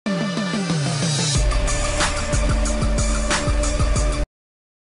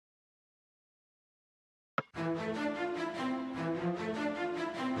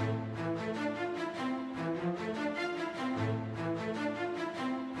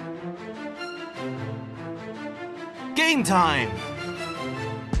Game time!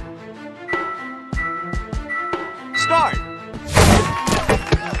 Start!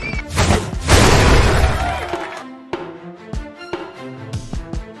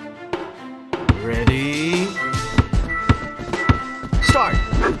 Ready? Start!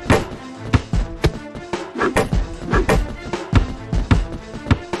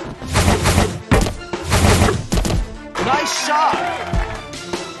 Nice shot!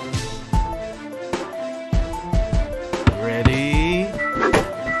 Ready?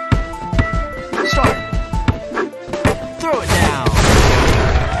 Start! Throw it down!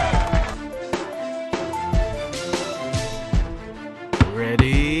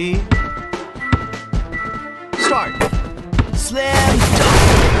 Ready? Start! Slam dunk!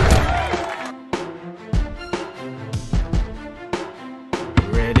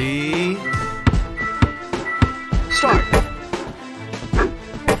 Ready? Start!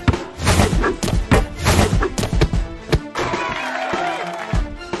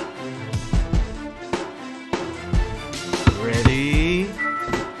 Ready?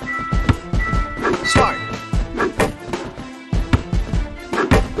 Start!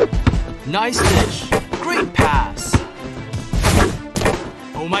 Nice dish! Great pass!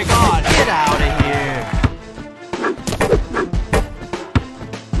 Oh my god, get out of here!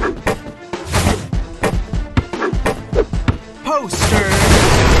 Poster!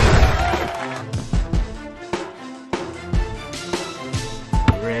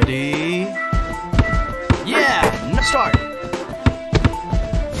 Ready? Yeah! Start!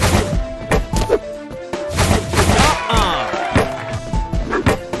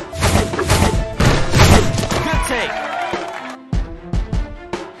 Good take!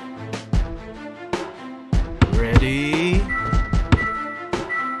 Ready?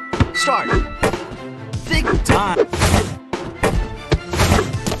 Start! Big time!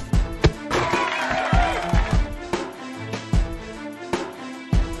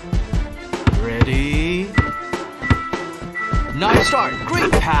 Ready? Nice start!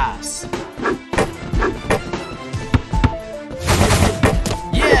 Great pass!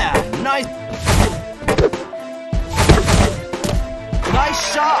 Yeah! Nice!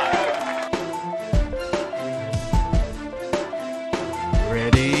 Nice shot!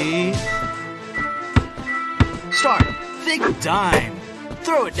 Ready? Start! Big dime!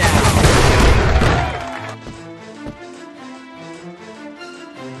 Throw it down!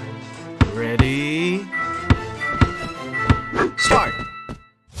 Ready? Start!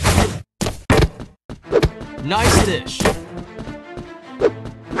 Nice dish!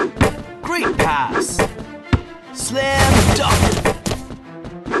 Great pass! Slam dunk!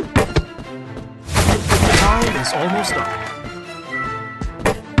 Time is almost up.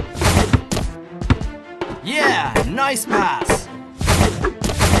 Yeah! Nice pass!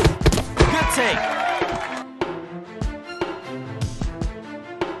 Good take!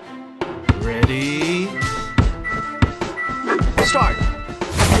 Ready? Start!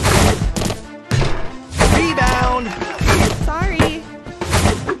 Rebound! Sorry.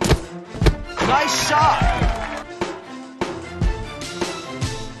 Nice shot!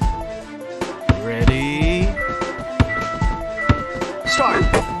 Ready? Start!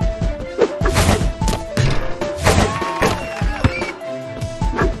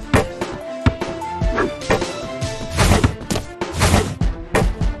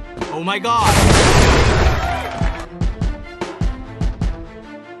 Oh my god!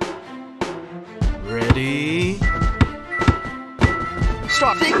 Ready?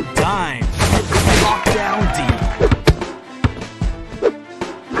 Start! Big dime! Lock down deep!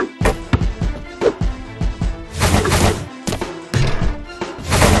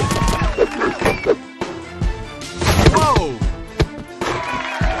 Whoa!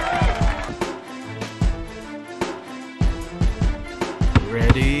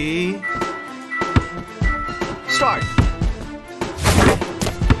 Ready? Start!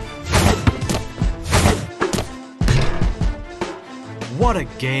 What a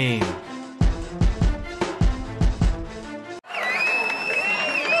game!